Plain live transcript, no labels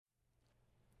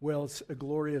Well, it's a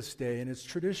glorious day, and it's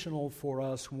traditional for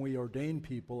us when we ordain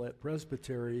people at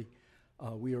Presbytery.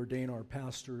 We ordain our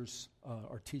pastors,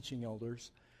 our teaching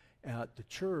elders. At the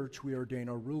church, we ordain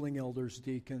our ruling elders,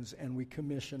 deacons, and we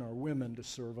commission our women to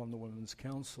serve on the Women's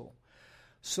Council.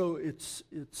 So it's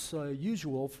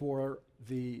usual for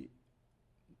the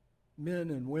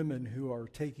men and women who are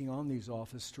taking on these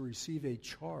offices to receive a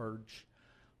charge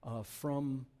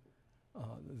from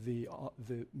the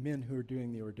men who are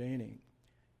doing the ordaining.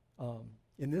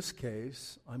 In this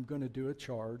case, I'm going to do a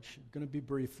charge. I'm going to be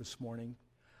brief this morning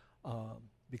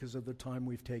because of the time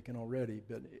we've taken already.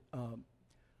 But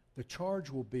the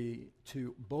charge will be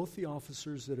to both the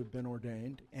officers that have been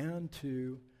ordained and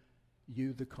to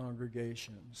you, the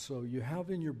congregation. So you have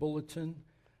in your bulletin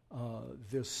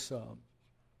this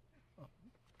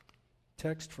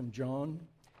text from John,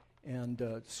 and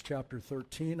it's chapter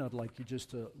 13. I'd like you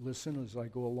just to listen as I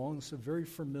go along. It's a very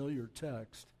familiar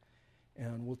text.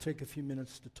 And we'll take a few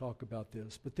minutes to talk about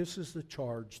this. But this is the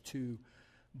charge to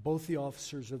both the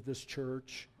officers of this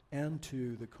church and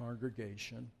to the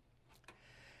congregation.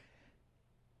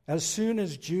 As soon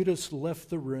as Judas left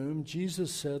the room,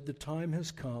 Jesus said, "The time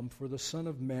has come for the Son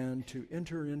of Man to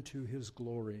enter into his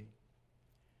glory.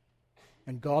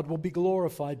 And God will be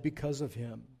glorified because of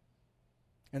him.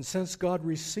 And since God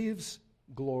receives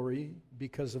glory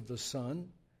because of the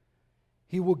Son,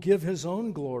 he will give his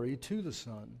own glory to the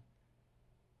Son.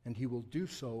 And he will do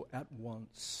so at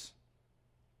once.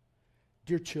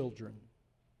 Dear children,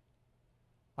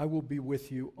 I will be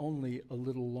with you only a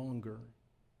little longer.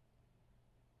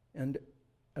 And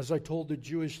as I told the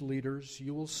Jewish leaders,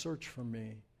 you will search for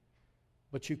me,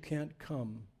 but you can't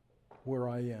come where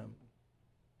I am.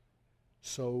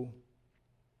 So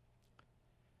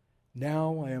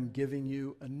now I am giving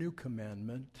you a new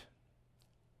commandment: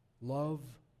 love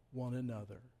one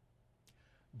another.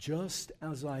 Just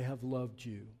as I have loved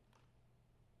you,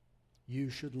 you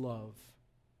should love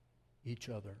each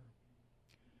other.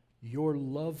 Your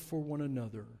love for one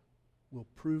another will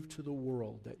prove to the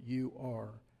world that you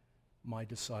are my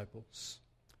disciples."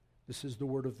 This is the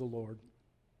word of the Lord.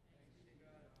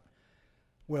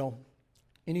 Well,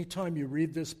 anytime you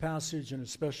read this passage, and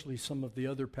especially some of the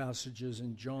other passages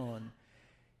in John,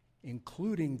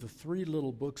 including the 3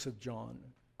 little books of John,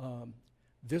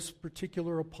 this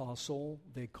particular apostle,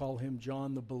 they call him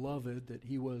John the Beloved, that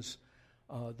he was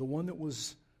the one that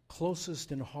was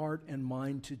closest in heart and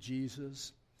mind to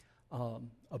Jesus,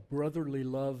 a brotherly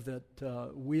love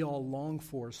that we all long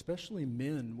for, especially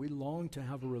men. We long to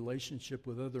have a relationship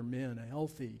with other men, a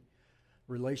healthy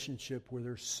relationship where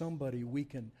there's somebody we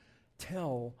can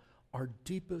tell our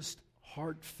deepest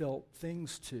heartfelt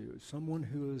things to, someone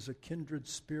who is a kindred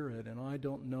spirit. And I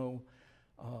don't know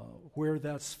where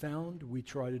that's found. We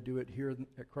try to do it here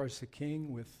at Christ the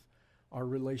King with our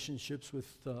relationships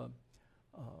with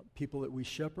people that we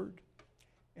shepherd,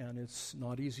 and it's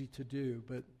not easy to do.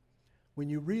 But when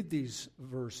you read these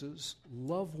verses,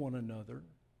 love one another,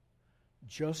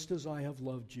 just as I have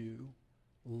loved you,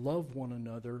 love one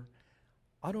another.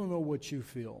 I don't know what you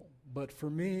feel, but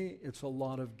for me, it's a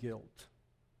lot of guilt,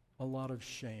 a lot of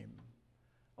shame,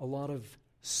 a lot of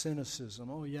cynicism.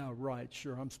 Oh yeah, right,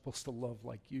 sure, I'm supposed to love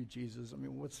like you, Jesus. I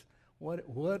mean,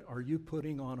 what are you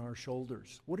putting on our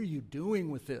shoulders? What are you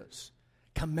doing with this?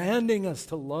 Commanding us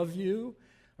to love you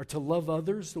or to love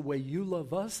others the way you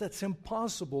love us? That's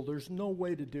impossible. There's no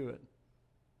way to do it.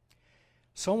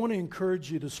 So I want to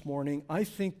encourage you this morning. I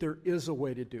think there is a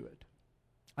way to do it.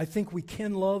 I think we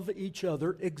can love each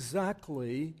other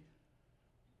exactly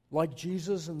like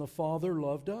Jesus and the Father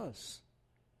loved us.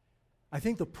 I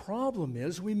think the problem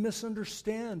is we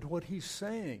misunderstand what he's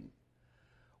saying.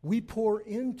 We pour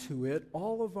into it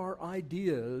all of our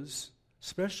ideas,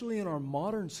 especially in our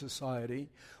modern society.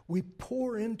 We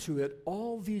pour into it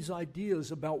all these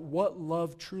ideas about what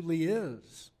love truly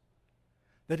is.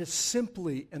 That it's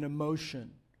simply an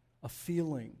emotion, a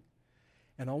feeling.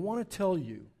 And I want to tell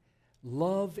you,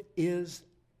 love is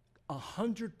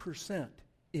 100%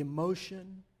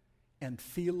 emotion and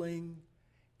feeling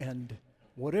and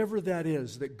whatever that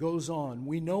is that goes on.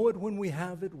 We know it when we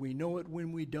have it. We know it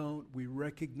when we don't. We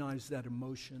recognize that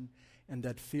emotion and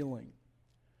that feeling.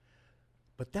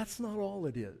 But that's not all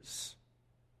it is.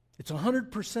 It's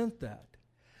 100% that.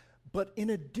 But in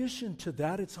addition to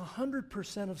that, it's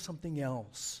 100% of something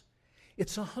else.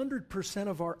 It's 100%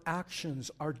 of our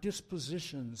actions, our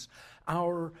dispositions,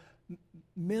 our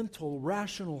mental,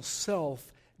 rational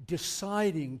self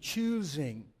deciding,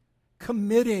 choosing,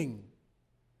 committing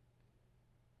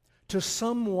to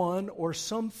someone or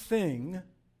something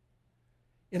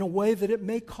in a way that it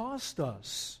may cost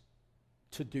us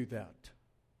to do that.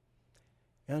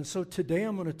 And so today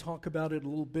I'm going to talk about it a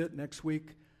little bit. Next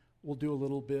week we'll do a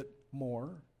little bit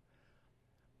more.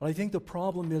 But I think the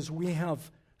problem is we have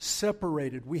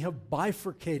separated, we have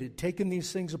bifurcated, taken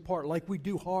these things apart like we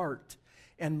do heart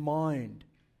and mind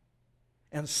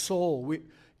and soul.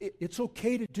 It's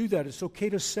okay to do that. It's okay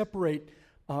to separate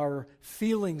our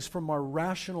feelings from our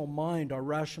rational mind, our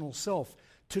rational self,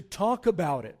 to talk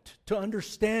about it, to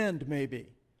understand maybe.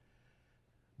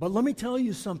 But let me tell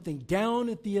you something, down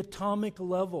at the atomic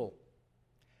level,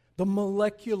 the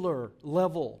molecular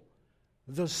level,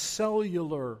 the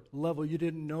cellular level, you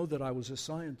didn't know that I was a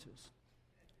scientist.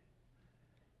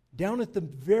 Down at the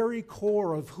very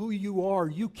core of who you are,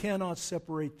 you cannot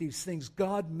separate these things.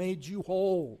 God made you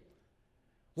whole,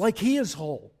 like He is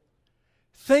whole.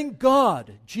 Thank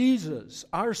God, Jesus,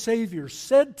 our Savior,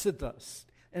 said to us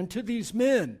and to these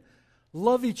men,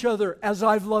 love each other as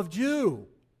I've loved you.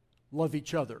 Love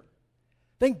each other.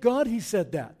 Thank God He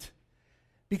said that.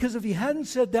 Because if He hadn't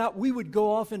said that, we would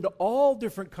go off into all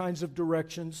different kinds of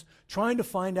directions trying to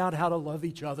find out how to love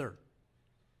each other.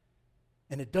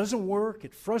 And it doesn't work.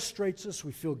 It frustrates us.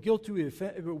 We feel guilty.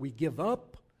 We give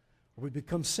up. Or we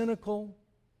become cynical.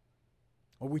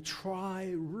 Or we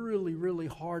try really, really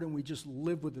hard and we just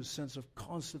live with a sense of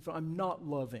constant, I'm not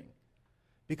loving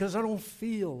because I don't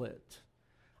feel it.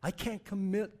 I can't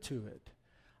commit to it.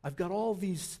 I've got all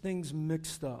these things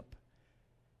mixed up.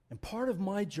 And part of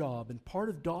my job and part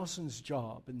of Dawson's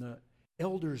job and the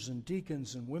elders and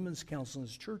deacons and women's council in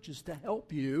this church is to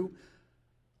help you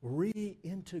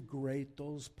reintegrate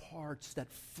those parts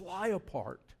that fly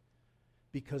apart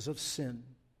because of sin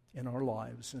in our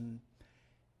lives. And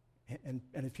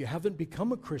if you haven't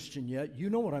become a Christian yet, you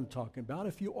know what I'm talking about.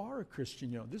 If you are a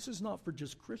Christian, you know, this is not for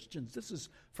just Christians. This is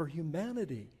for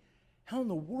humanity. How in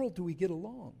the world do we get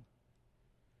along?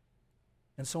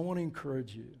 And so I want to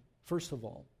encourage you, first of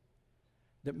all,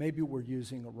 that maybe we're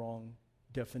using a wrong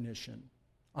definition.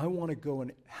 I want to go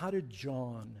and how did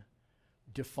John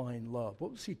define love?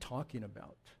 What was he talking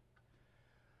about?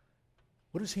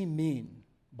 What does he mean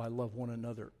by love one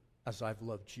another as I've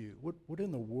loved you? What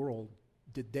in the world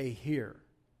did they hear?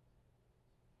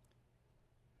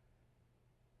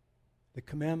 The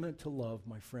commandment to love,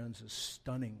 my friends, is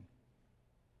stunning.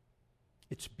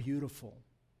 It's beautiful.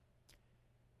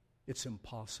 It's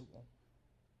impossible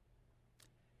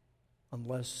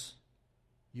unless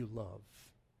you love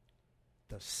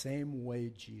the same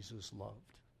way Jesus loved.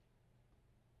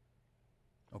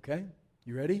 Okay?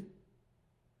 You ready?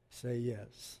 Say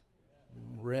yes.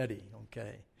 I'm ready.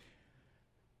 Okay.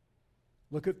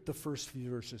 Look at the first few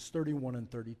verses, 31 and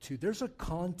 32. There's a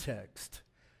context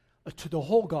to the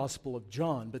whole Gospel of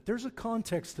John, but there's a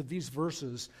context to these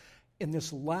verses in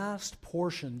this last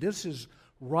portion. This is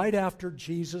right after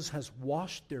Jesus has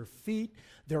washed their feet.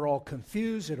 They're all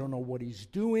confused. They don't know what He's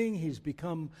doing. He's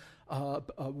become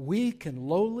weak and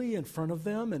lowly in front of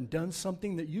them and done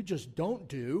something that you just don't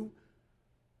do.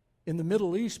 In the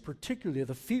Middle East particularly,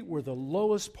 the feet were the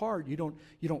lowest part. You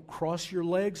don't cross your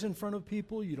legs in front of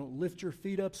people. You don't lift your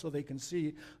feet up so they can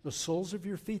see the soles of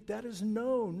your feet. That is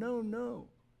no.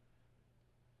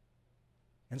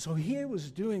 And so He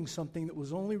was doing something that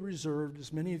was only reserved,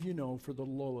 as many of you know, for the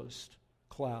lowest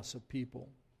class of people.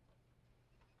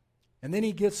 And then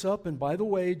He gets up, and by the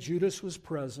way, Judas was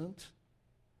present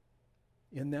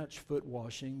in that foot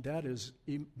washing. That is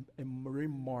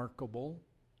remarkable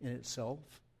in itself.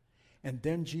 And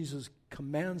then Jesus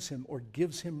commands him or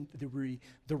gives him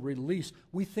the release.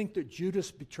 We think that Judas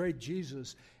betrayed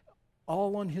Jesus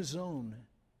all on his own.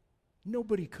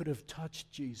 Nobody could have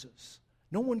touched Jesus.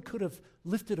 No one could have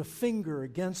lifted a finger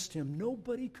against him.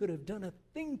 Nobody could have done a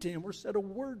thing to him or said a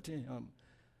word to him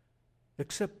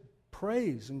except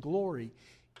praise and glory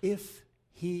if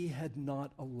he had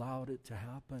not allowed it to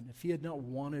happen, if he had not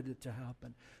wanted it to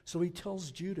happen. So he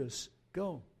tells Judas,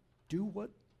 go, do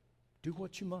what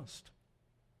you must.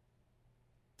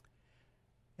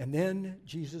 And then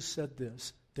Jesus said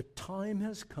this, the time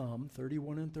has come,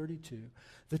 31 and 32,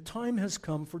 the time has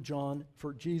come for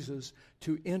Jesus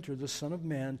to enter, the Son of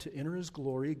Man, to enter His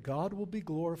glory. God will be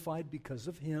glorified because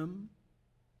of Him.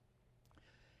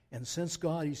 And since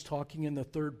God, He's talking in the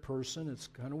third person, it's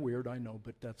kind of weird, I know,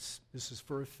 but this is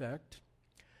for effect.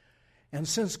 And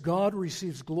since God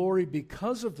receives glory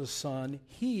because of the Son,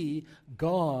 He,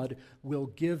 God, will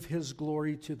give His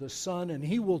glory to the Son, and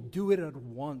He will do it at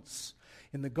once.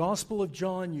 In the Gospel of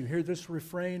John, you hear this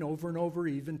refrain over and over.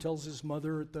 He even tells his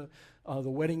mother at the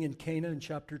wedding in Cana in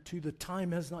chapter 2, the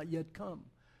time has not yet come.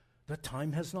 The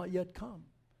time has not yet come.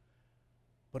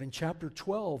 But in chapter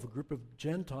 12, a group of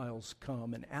Gentiles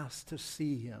come and ask to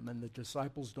see him, and the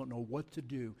disciples don't know what to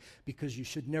do, because you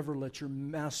should never let your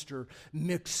master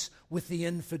mix with the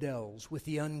infidels, with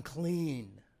the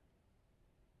unclean.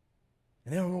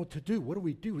 And they don't know what to do. What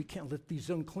do? We can't let these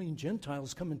unclean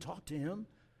Gentiles come and talk to him.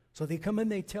 So they come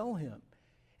and they tell him.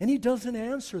 And he doesn't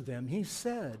answer them. He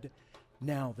said,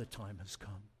 now the time has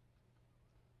come.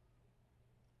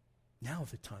 Now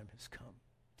the time has come.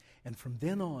 And from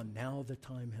then on, now the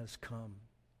time has come.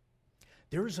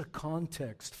 There is a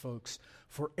context, folks,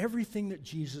 for everything that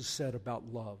Jesus said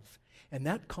about love. And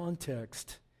that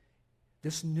context,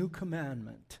 this new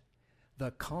commandment, the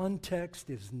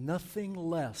context is nothing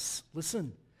less,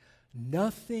 listen,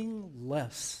 nothing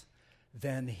less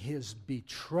than his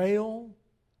betrayal,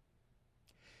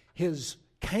 his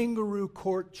kangaroo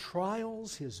court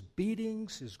trials, his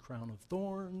beatings, his crown of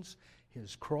thorns,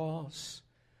 his cross,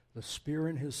 the spear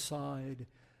in his side,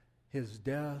 his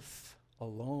death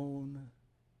alone,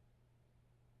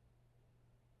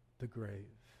 the grave.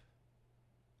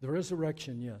 The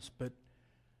resurrection, yes, but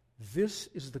this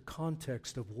is the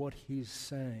context of what he's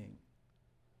saying.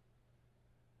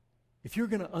 If you're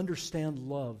going to understand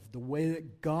love the way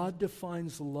that God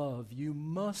defines love, you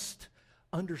must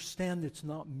understand it's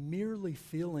not merely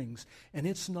feelings and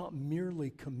it's not merely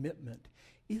commitment.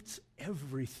 It's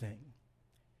everything.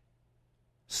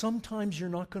 Sometimes you're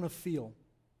not going to feel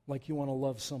like you want to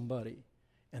love somebody,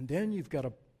 and then you've got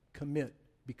to commit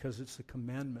because it's the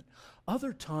commandment.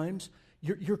 Other times,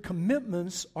 your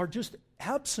commitments are just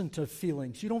absent of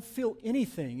feelings. You don't feel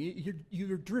anything.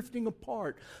 You're drifting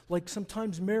apart. Like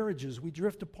sometimes marriages, we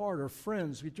drift apart, or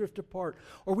friends, we drift apart,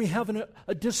 or we have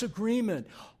a disagreement,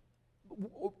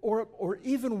 or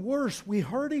even worse, we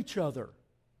hurt each other.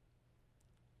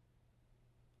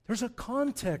 There's a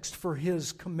context for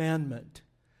his commandment.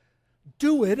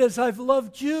 Do it as I've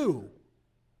loved you.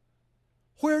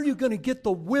 Where are you going to get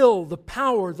the will, the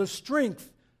power, the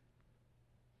strength?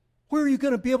 Where are you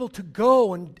going to be able to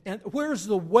go? And where's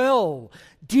the well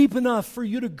deep enough for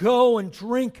you to go and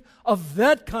drink of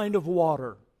that kind of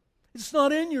water? It's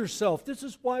not in yourself. This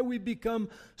is why we become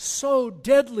so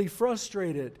deadly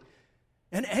frustrated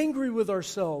and angry with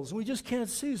ourselves. We just can't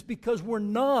see. It's because we're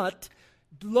not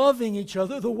loving each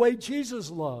other the way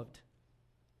Jesus loved.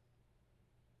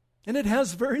 And it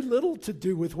has very little to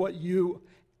do with what you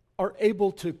are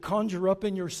able to conjure up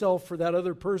in yourself for that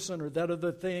other person or that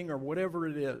other thing or whatever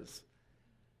it is.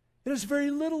 It has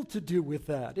very little to do with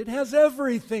that. It has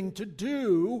everything to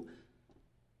do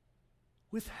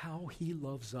with how he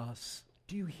loves us.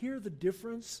 Do you hear the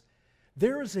difference?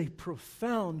 There is a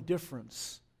profound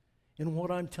difference in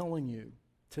what I'm telling you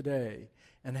today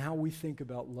and how we think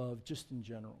about love just in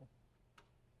general.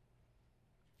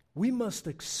 We must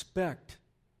expect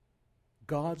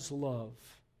God's love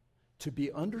to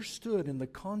be understood in the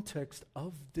context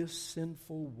of this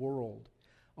sinful world,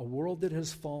 a world that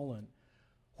has fallen,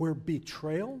 where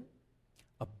betrayal,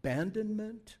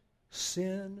 abandonment,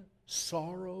 sin,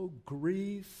 sorrow,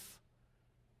 grief,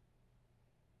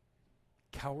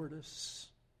 cowardice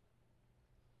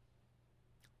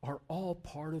are all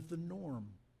part of the norm.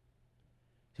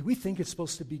 See, we think it's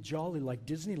supposed to be jolly like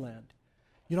Disneyland.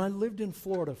 You know, I lived in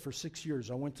Florida for 6 years.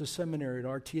 I went to seminary at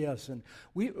RTS, and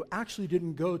we actually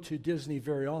didn't go to Disney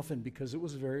very often because it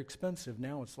was very expensive.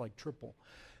 Now it's like triple.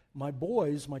 My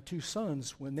boys, my two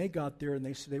sons, when they got there and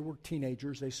they were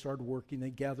teenagers, they started working, they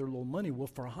gathered a little money. Well,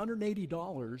 for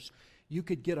 $180, you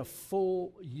could get a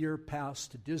full year pass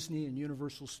to Disney and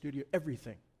Universal Studio,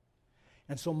 everything.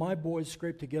 And so my boys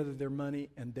scraped together their money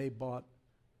and they bought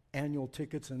annual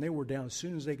tickets, and they were down. As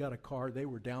soon as they got a car, they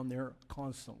were down there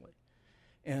constantly.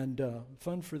 And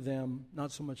fun for them,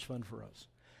 not so much fun for us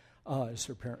as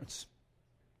their parents.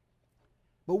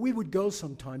 But we would go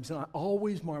sometimes, and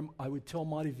I would tell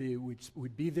Marty V,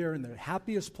 we'd be there in the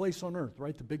happiest place on earth,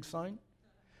 right? The big sign.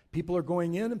 People are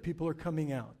going in and people are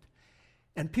coming out.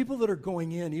 And people that are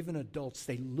going in, even adults,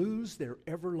 they lose their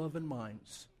ever-loving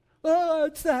minds. Oh,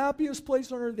 it's the happiest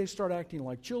place on earth. They start acting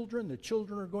like children. The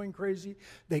children are going crazy.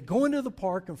 They go into the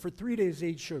park, and for 3 days they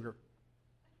eat sugar.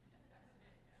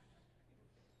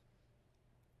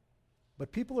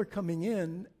 But people are coming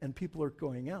in and people are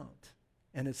going out.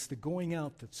 And it's the going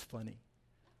out that's funny.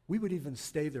 We would even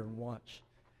stay there and watch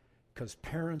because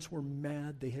parents were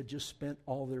mad. They had just spent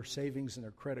all their savings and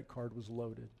their credit card was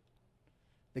loaded.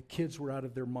 The kids were out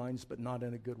of their minds, but not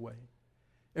in a good way.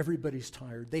 Everybody's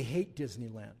tired. They hate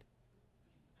Disneyland.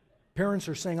 Parents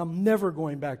are saying, I'm never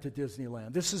going back to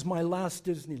Disneyland. This is my last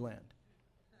Disneyland.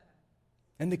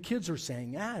 And the kids are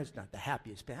saying, it's not the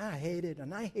happiest, but I hate it,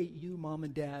 and I hate you, Mom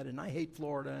and Dad, and I hate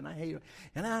Florida,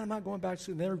 and I'm not going back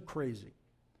soon. They're crazy.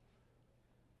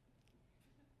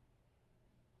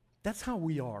 That's how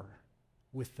we are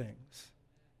with things.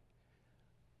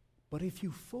 But if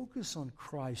you focus on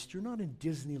Christ, you're not in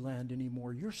Disneyland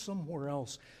anymore. You're somewhere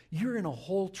else. You're in a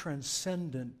whole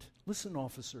transcendent, listen,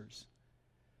 officers,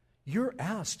 you're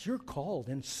asked, you're called,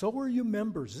 and so are you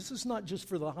members. This is not just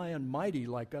for the high and mighty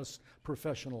like us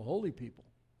professional holy people.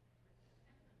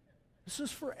 This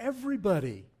is for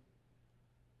everybody.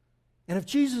 And if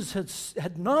Jesus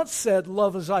had not said,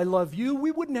 love as I love you,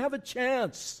 we wouldn't have a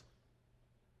chance.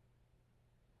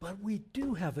 But we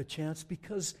do have a chance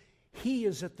because He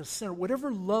is at the center.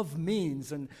 Whatever love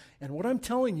means, and what I'm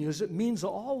telling you is it means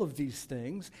all of these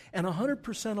things, and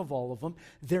 100% of all of them,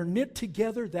 they're knit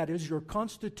together. That is your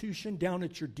constitution down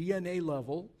at your DNA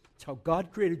level. It's how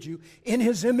God created you in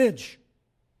His image.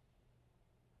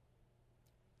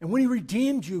 And when He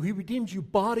redeemed you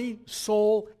body,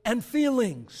 soul, and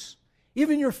feelings.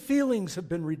 Even your feelings have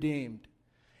been redeemed.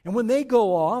 And when they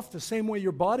go off, the same way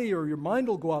your body or your mind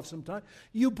will go off sometime,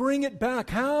 you bring it back.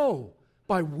 How?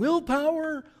 By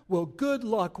willpower? Well, good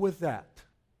luck with that.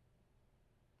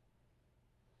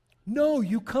 No,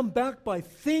 you come back by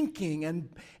thinking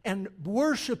and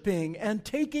worshiping and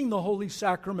taking the Holy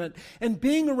Sacrament and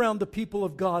being around the people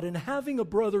of God and having a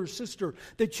brother or sister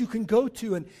that you can go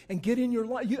to and get in your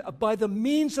life. By the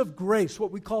means of grace,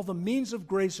 what we call the means of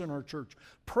grace in our church.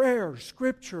 Prayer,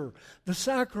 Scripture, the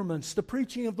sacraments, the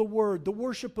preaching of the Word, the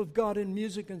worship of God in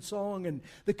music and song, and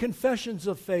the confessions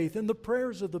of faith and the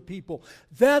prayers of the people.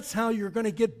 That's how you're going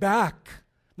to get back.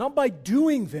 Not by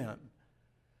doing them,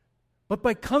 but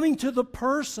by coming to the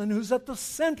person who's at the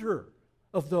center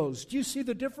of those. Do you see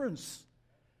the difference?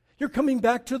 You're coming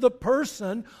back to the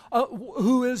person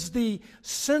who is the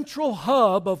central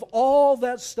hub of all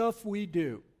that stuff we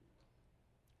do.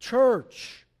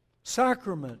 Church,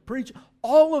 sacrament, preach,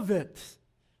 all of it.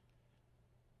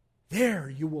 There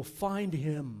you will find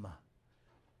Him.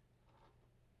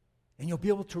 And you'll be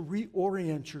able to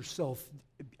reorient yourself,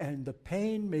 and the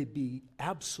pain may be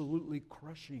absolutely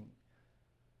crushing.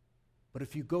 But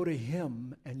if you go to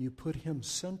Him and you put Him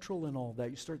central in all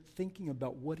that, you start thinking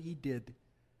about what He did,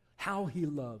 how He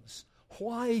loves,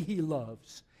 why He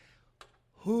loves,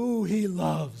 who He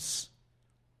loves.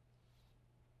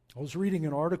 I was reading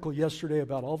an article yesterday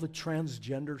about all the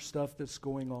transgender stuff that's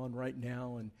going on right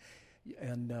now,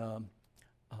 and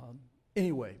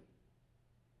anyway,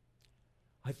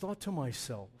 I thought to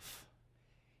myself,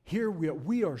 here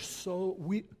we are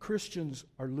Christians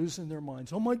are losing their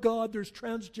minds. Oh my God, there's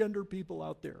transgender people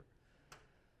out there.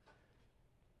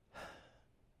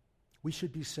 We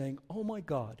should be saying, oh my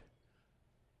God,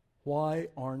 why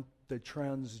aren't the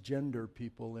transgender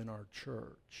people in our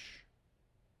church?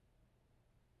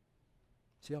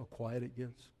 See how quiet it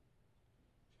gets?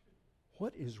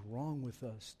 What is wrong with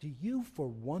us? Do you for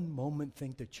one moment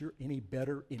think that you're any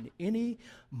better in any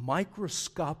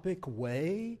microscopic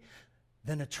way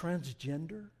than a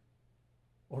transgender,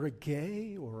 or a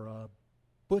gay, or a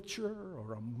butcher,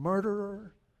 or a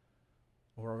murderer,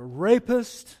 or a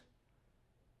rapist?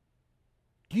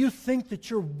 Do you think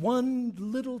that you're one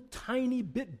little tiny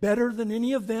bit better than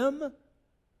any of them?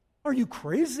 Are you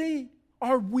crazy?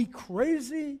 Are we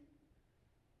crazy?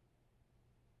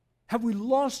 Have we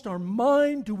lost our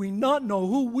mind? Do we not know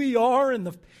who we are in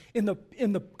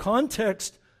the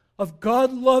context of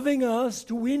God loving us?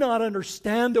 Do we not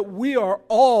understand that we are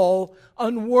all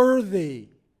unworthy?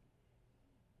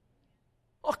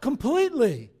 Oh,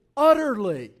 completely,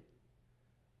 utterly.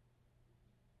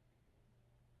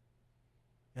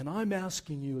 And I'm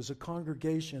asking you as a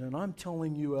congregation, and I'm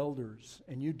telling you elders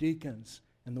and you deacons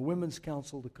and the women's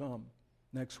council to come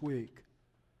next week.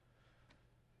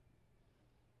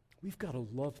 We've got to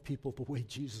love people the way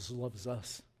Jesus loves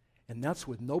us. And that's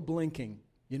with no blinking.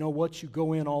 You know what? You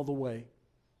go in all the way.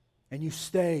 And you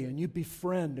stay and you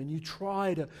befriend and you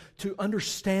try to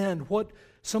understand what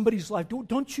somebody's life.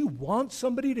 Don't you want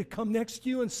somebody to come next to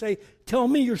you and say, tell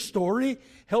me your story,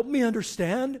 help me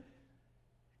understand?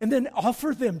 And then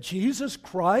offer them Jesus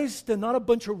Christ and not a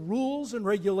bunch of rules and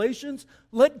regulations.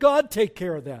 Let God take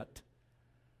care of that.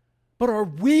 But are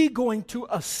we going to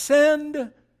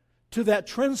ascend to that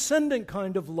transcendent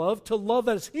kind of love, to love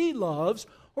as He loves,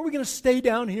 or are we going to stay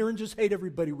down here and just hate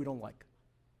everybody we don't like?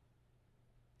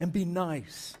 And be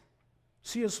nice.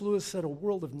 C.S. Lewis said a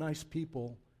world of nice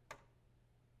people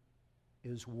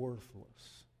is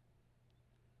worthless.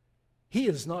 He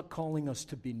is not calling us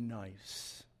to be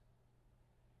nice.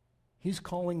 He's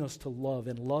calling us to love,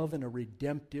 and love in a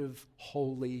redemptive,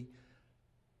 holy,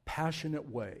 passionate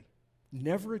way.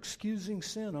 Never excusing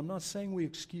sin. I'm not saying we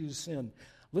excuse sin.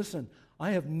 Listen,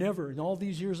 I have never, in all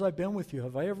these years I've been with you,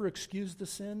 have I ever excused the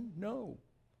sin? No.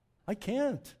 I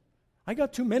can't. I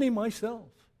got too many myself.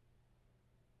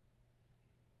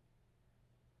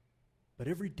 But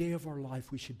every day of our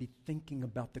life, we should be thinking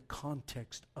about the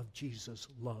context of Jesus'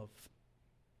 love.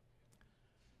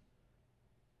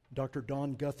 Dr.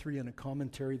 Don Guthrie, in a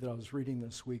commentary that I was reading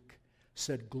this week,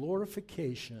 said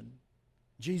glorification,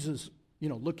 Jesus,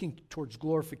 looking towards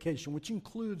glorification, which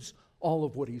includes all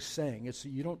of what he's saying. It's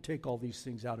you don't take all these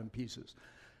things out in pieces.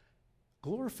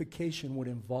 Glorification would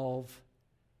involve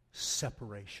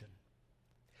separation.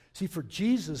 See, for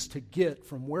Jesus to get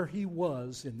from where he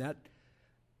was in that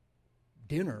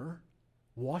dinner,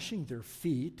 washing their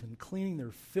feet and cleaning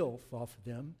their filth off of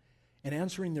them, and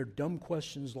answering their dumb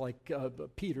questions like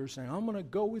Peter saying, I'm going to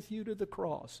go with you to the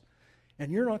cross,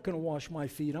 and you're not going to wash my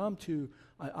feet.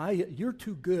 You're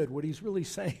too good. What he's really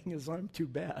saying is, I'm too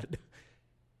bad.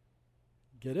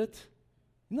 Get it?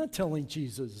 I'm not telling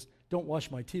Jesus, don't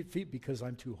wash my feet because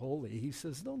I'm too holy. He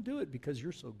says, don't do it because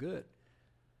you're so good.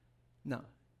 No,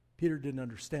 Peter didn't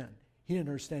understand. He didn't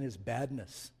understand his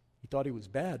badness. He thought he was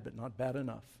bad, but not bad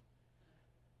enough.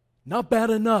 Not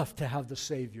bad enough to have the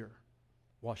Savior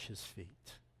wash his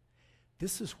feet.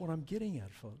 This is what I'm getting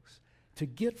at, folks. To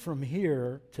get from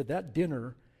here to that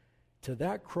dinner, to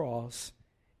that cross,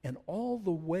 and all the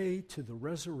way to the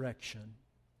resurrection,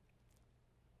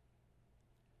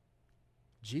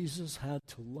 Jesus had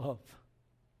to love.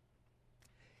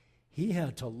 He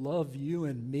had to love you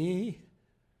and me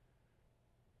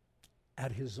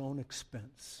at his own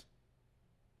expense,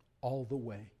 all the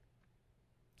way.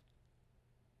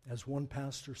 As one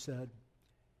pastor said,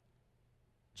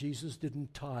 Jesus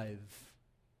didn't tithe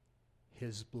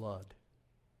his blood.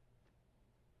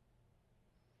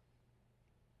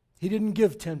 He didn't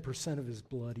give 10% of his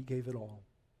blood. He gave it all.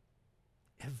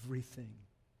 Everything.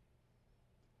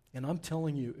 And I'm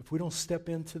telling you, if we don't step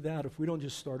into that, if we don't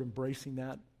just start embracing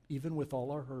that, even with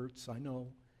all our hurts, I know,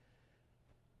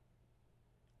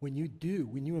 when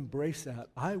you embrace that,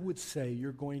 I would say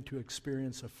you're going to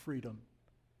experience a freedom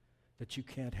that you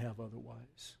can't have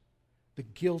otherwise. The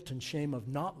guilt and shame of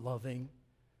not loving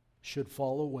should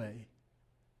fall away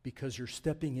because you're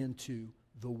stepping into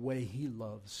the way he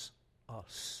loves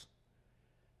us,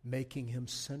 making him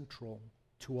central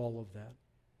to all of that.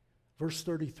 Verse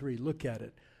 33, look at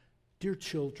it. Dear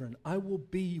children, I will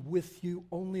be with you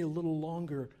only a little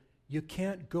longer. You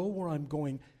can't go where I'm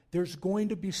going. There's going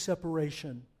to be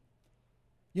separation.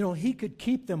 He could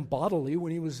keep them bodily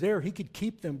when he was there. He could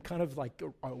keep them kind of like,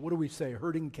 what do we say,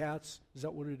 herding cats? Is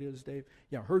that what it is, Dave?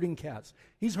 Yeah, herding cats.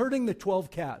 He's herding the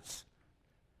 12 cats.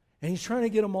 And he's trying to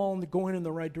get them all going in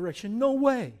the right direction. No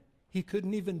way. He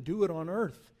couldn't even do it on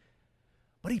earth.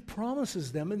 But he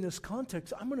promises them in this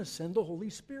context, I'm going to send the Holy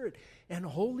Spirit. And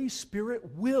Holy Spirit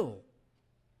will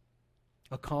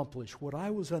accomplish what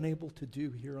I was unable to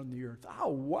do here on the earth. Oh,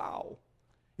 wow.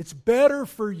 It's better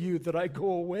for you that I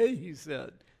go away, he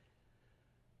said.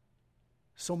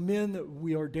 So men that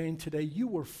we ordain today, you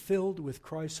were filled with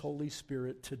Christ's Holy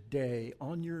Spirit today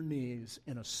on your knees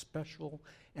in a special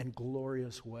and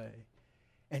glorious way.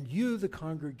 And you, the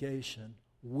congregation,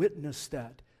 witnessed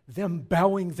that, them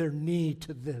bowing their knee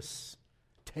to this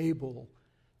table,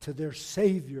 to their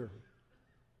Savior.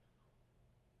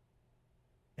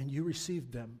 And you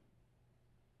received them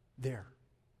there.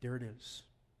 There it is.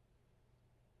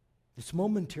 It's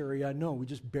momentary, I know. We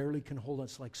just barely can hold it.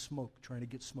 It's like smoke, trying to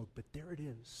get smoke. But there it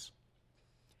is.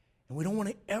 And we don't want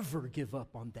to ever give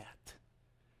up on that.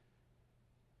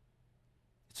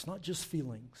 It's not just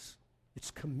feelings.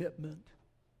 It's commitment.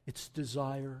 It's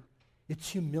desire. It's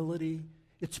humility.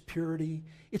 It's purity.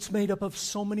 It's made up of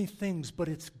so many things, but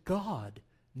it's God,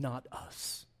 not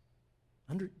us.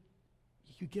 You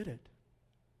get it?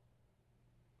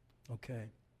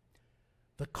 Okay.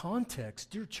 The context,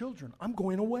 dear children, I'm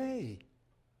going away.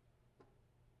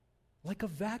 Like a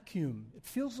vacuum. It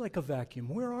feels like a vacuum.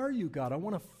 Where are you, God? I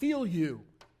want to feel you.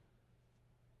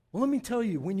 Well, let me tell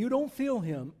you, when you don't feel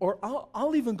him, or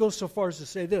I'll even go so far as to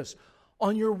say this,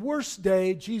 on your worst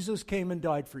day, Jesus came and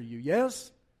died for you.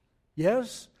 Yes?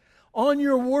 Yes? On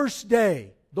your worst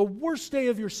day, the worst day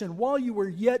of your sin, while you were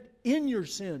yet in your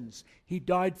sins, he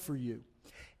died for you.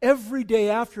 Every day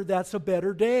after that's a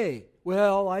better day.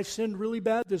 Well, I sinned really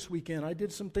bad this weekend. I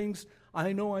did some things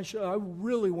I know I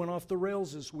really went off the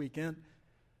rails this weekend.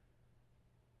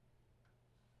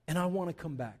 And I want to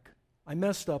come back. I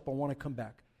messed up. I want to come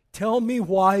back. Tell me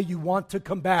why you want to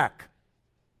come back.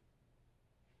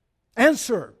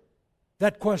 Answer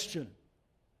that question.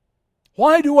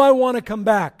 Why do I want to come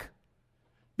back?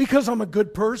 Because I'm a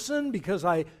good person? Because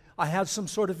I had some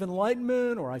sort of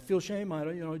enlightenment, or I feel shame?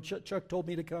 Chuck told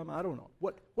me to come. I don't know.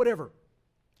 Whatever.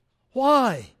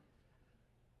 Why?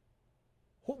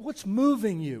 What's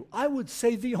moving you? I would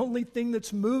say the only thing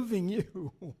that's moving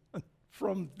you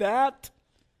from that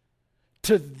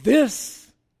to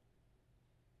this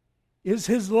is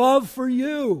His love for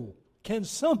you. Can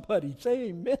somebody say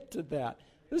amen to that?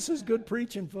 This is good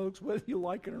preaching, folks, whether you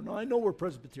like it or not. I know we're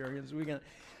Presbyterians.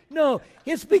 No,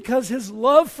 it's because His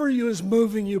love for you is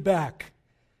moving you back.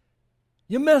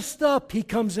 You messed up, He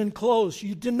comes in close.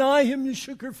 You deny Him, you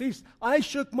shook your fist. I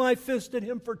shook my fist at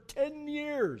Him for 10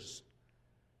 years.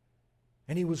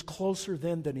 And He was closer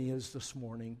then than He is this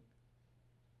morning.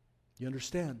 You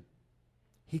understand?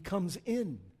 He comes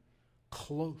in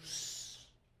close.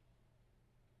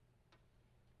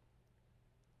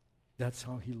 That's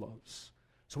how He loves.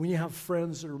 So when you have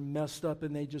friends that are messed up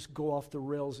and they just go off the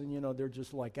rails and, they're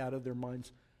just like out of their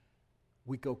minds,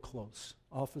 we go close.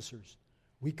 Officers,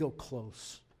 we go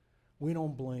close. We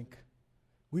don't blink.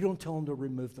 We don't tell them to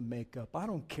remove the makeup. I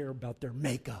don't care about their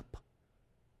makeup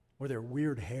or their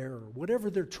weird hair or whatever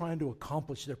they're trying to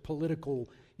accomplish, their political,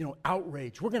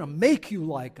 outrage. We're going to make you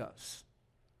like us.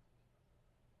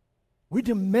 We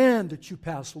demand that you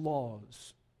pass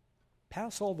laws.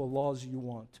 Pass all the laws you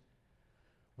want.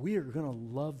 We are going to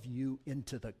love you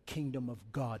into the kingdom of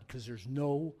God because there's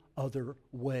no other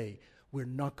way. We're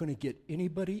not going to get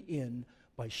anybody in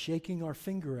by shaking our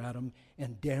finger at them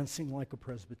and dancing like a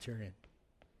Presbyterian.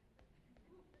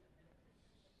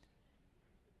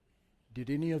 Did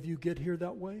any of you get here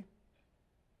that way?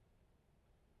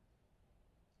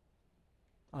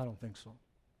 I don't think so.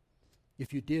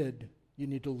 If you did, you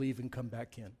need to leave and come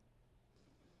back in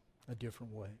a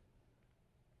different way.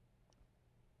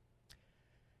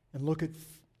 And look at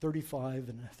 35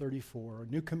 and 34. A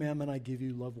new commandment I give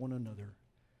you, love one another.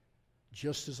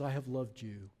 Just as I have loved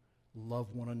you,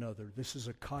 love one another. This is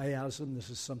a chiasm. This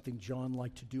is something John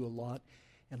liked to do a lot.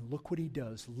 And look what he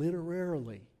does.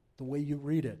 Literally, the way you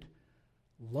read it.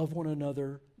 Love one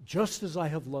another. Just as I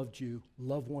have loved you,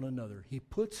 love one another. He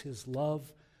puts his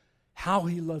love, how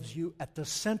he loves you, at the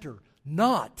center.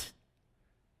 Not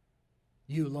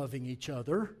you loving each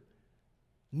other.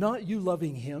 Not you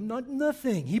loving him, not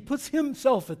nothing. He puts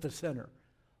himself at the center.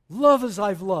 Love as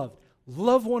I've loved.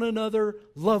 Love one another,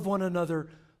 love one another,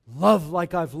 love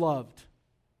like I've loved.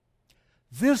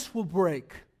 This will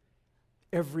break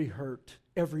every hurt,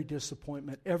 every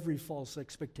disappointment, every false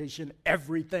expectation,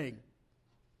 everything.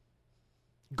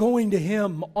 Going to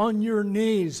Him on your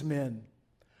knees, men.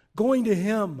 Going to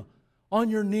Him on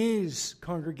your knees,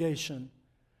 congregation.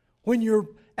 When you're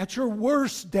at your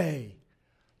worst day,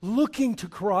 looking to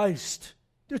Christ.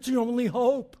 It's your only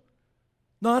hope.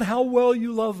 Not how well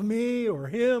you love me or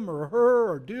him or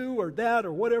her or do or that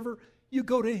or whatever. You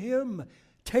go to Him.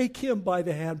 Take Him by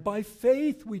the hand. By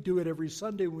faith, we do it every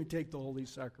Sunday when we take the Holy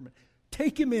Sacrament.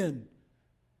 Take Him in.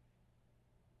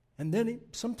 And then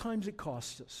sometimes it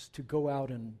costs us to go out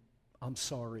and, I'm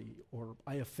sorry, or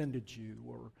I offended you,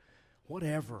 or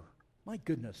whatever. My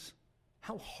goodness,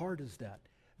 how hard is that?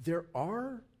 There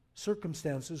are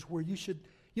circumstances where you should,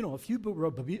 if you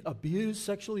were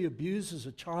sexually abused as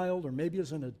a child or maybe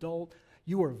as an adult,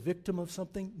 you were a victim of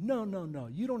something. No.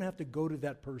 You don't have to go to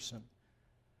that person.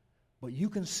 But you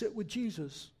can sit with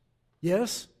Jesus.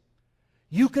 Yes?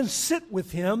 You can sit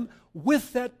with Him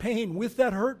with that pain, with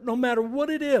that hurt, no matter what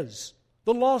it is.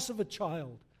 The loss of a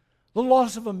child, the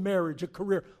loss of a marriage, a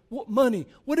career, money,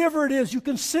 whatever it is, you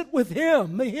can sit with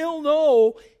Him. He'll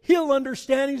know, He'll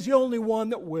understand. He's the only one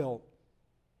that will.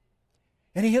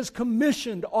 And He has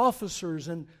commissioned officers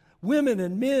and women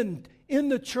and men in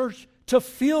the church to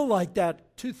feel like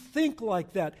that, to think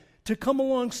like that, to come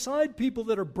alongside people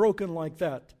that are broken like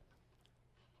that.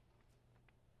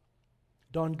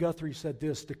 Don Guthrie said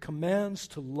this, the commands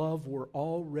to love were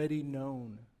already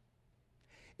known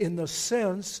in the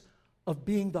sense of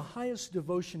being the highest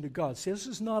devotion to God. See, this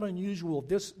is not unusual.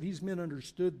 These men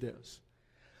understood this.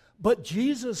 But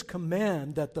Jesus'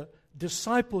 command that the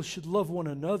disciples should love one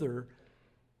another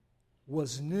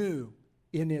was new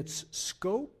in its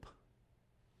scope,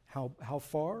 how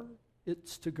far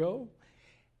it's to go,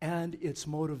 and its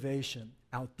motivation.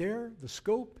 Out there, the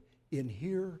scope, in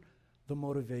here, the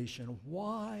motivation.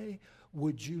 Why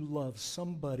would you love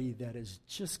somebody that has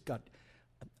just got...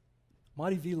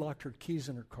 Marty V locked her keys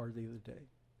in her car the other day.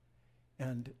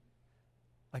 And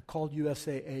I called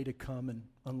USAA to come and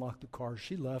unlock the car.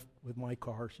 She left with my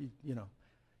car.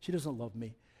 She doesn't love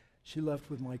me. She left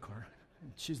with my car.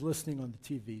 She's listening on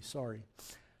the TV. Sorry.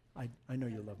 I know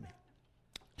you love me.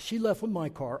 She left with my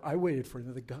car. I waited for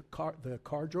her. The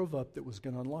car drove up that was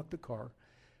going to unlock the car,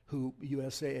 who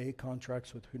USAA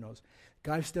contracts with, who knows.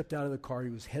 Guy stepped out of the car.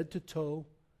 He was head to toe,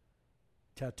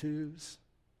 tattoos,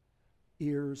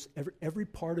 ears, every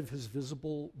part of his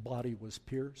visible body was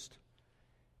pierced.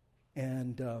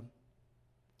 And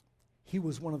he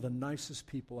was one of the nicest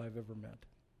people I've ever met.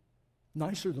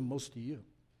 Nicer than most of you.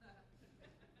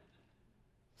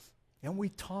 And we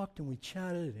talked and we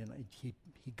chatted, and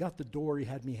he got the door. He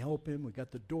had me help him. We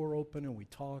got the door open, and we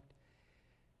talked.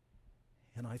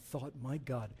 And I thought, my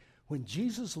God, when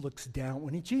Jesus looks down,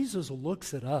 when Jesus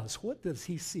looks at us, what does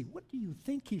he see? What do you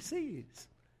think he sees?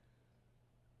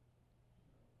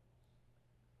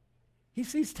 He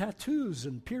sees tattoos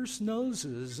and pierced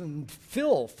noses and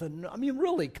filth. And I mean,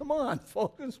 really, come on,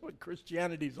 folks. That's what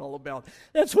Christianity's all about.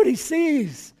 That's what he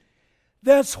sees.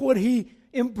 That's what he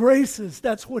embraces.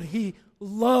 That's what he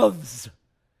loves.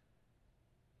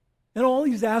 And all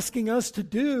he's asking us to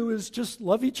do is just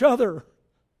love each other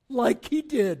like he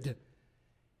did.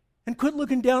 And quit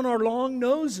looking down our long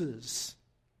noses.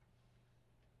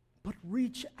 But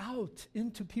reach out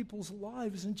into people's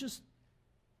lives and just,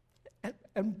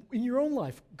 and in your own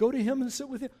life, go to him and sit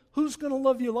with him. Who's going to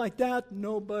love you like that?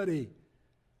 Nobody.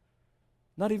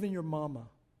 Not even your mama.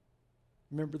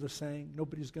 Remember the saying,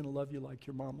 nobody's going to love you like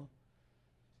your mama?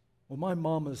 Well, my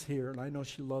mama's here, and I know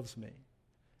she loves me.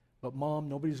 But Mom,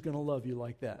 nobody's going to love you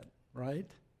like that, right?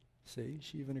 See,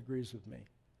 she even agrees with me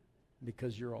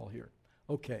because you're all here.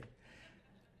 Okay.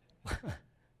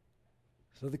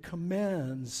 So the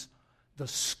commands, the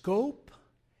scope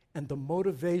and the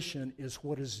motivation is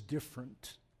what is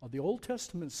different. The Old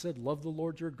Testament said, love the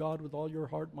Lord your God with all your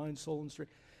heart, mind, soul, and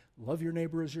strength. Love your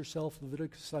neighbor as yourself.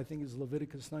 Leviticus, I think, is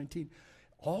Leviticus 19.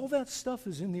 All that stuff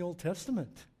is in the Old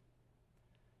Testament.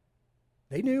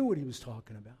 They knew what he was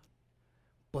talking about.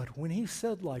 But when he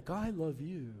said, like I love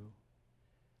you,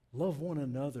 love one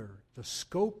another, the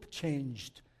scope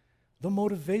changed. The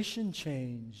motivation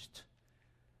changed.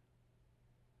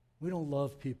 We don't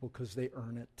love people because they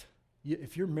earn it.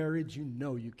 If you're married, you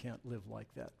know you can't live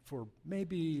like that for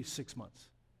maybe 6 months.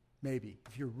 Maybe,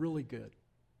 if you're really good.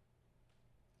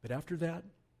 But after that,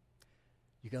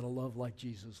 you got to love like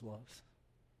Jesus loves.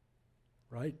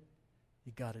 Right?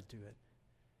 You got to do it.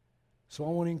 So I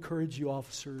want to encourage you,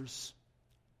 officers,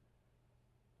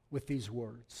 with these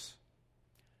words.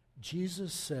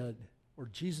 Jesus said, or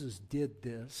Jesus did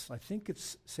this. I think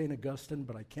it's St. Augustine,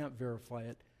 but I can't verify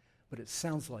it. But it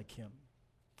sounds like him.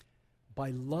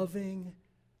 By loving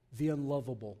the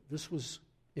unlovable. This was,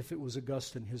 if it was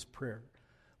Augustine, his prayer.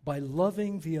 By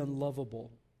loving the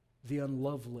unlovable, the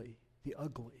unlovely, the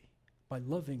ugly, by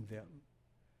loving them,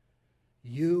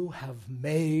 you have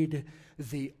made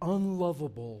the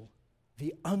unlovable,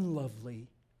 the unlovely,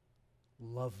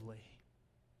 lovely.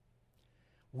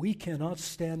 We cannot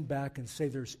stand back and say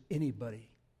there's anybody.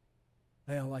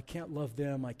 Well, I can't love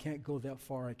them. I can't go that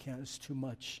far. I can't. It's too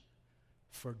much.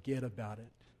 Forget about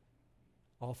it.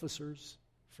 Officers,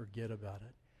 forget about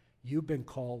it. You've been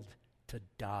called to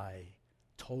die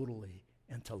totally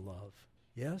and to love.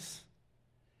 Yes?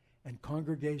 And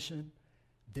congregation,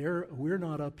 we're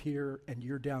not up here and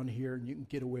you're down here and you can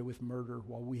get away with murder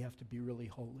while we have to be really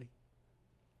holy.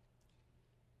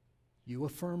 You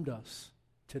affirmed us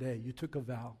today. You took a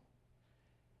vow.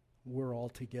 We're all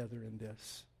together in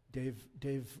this.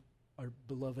 Dave, our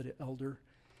beloved elder,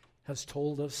 has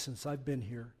told us since I've been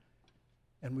here,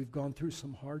 and we've gone through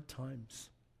some hard times,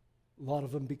 a lot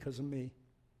of them because of me.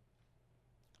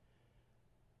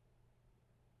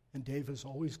 And Dave has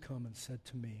always come and said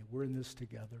to me, we're in this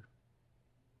together.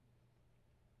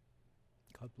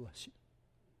 God bless you.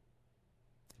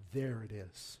 There it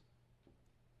is.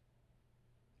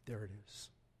 There it is.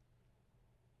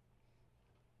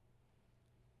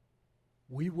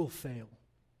 We will fail,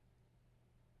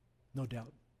 no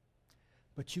doubt.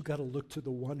 But you got to look to the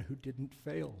one who didn't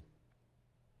fail,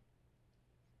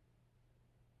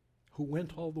 who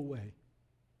went all the way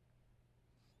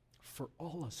for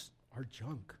all us, our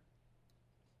junk.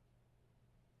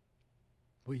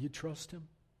 Will you trust him?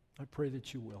 I pray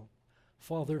that you will.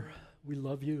 Father, we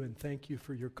love you and thank you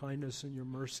for your kindness and your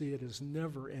mercy. It is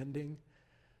never ending.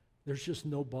 There's just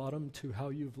no bottom to how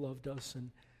you've loved us, and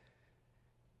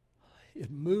it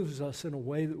moves us in a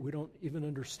way that we don't even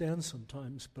understand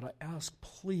sometimes. But I ask,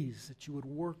 please, that you would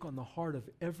work on the heart of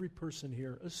every person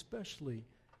here, especially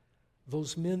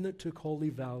those men that took holy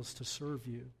vows to serve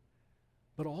you,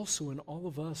 but also in all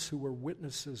of us who were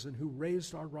witnesses and who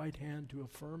raised our right hand to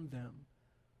affirm them.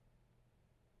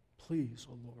 Please,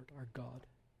 O Lord, our God,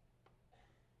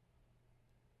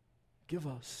 give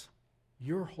us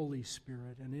your Holy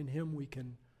Spirit, and in him we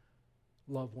can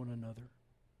love one another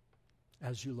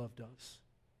as you loved us.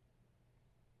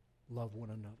 Love one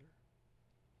another.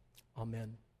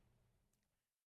 Amen.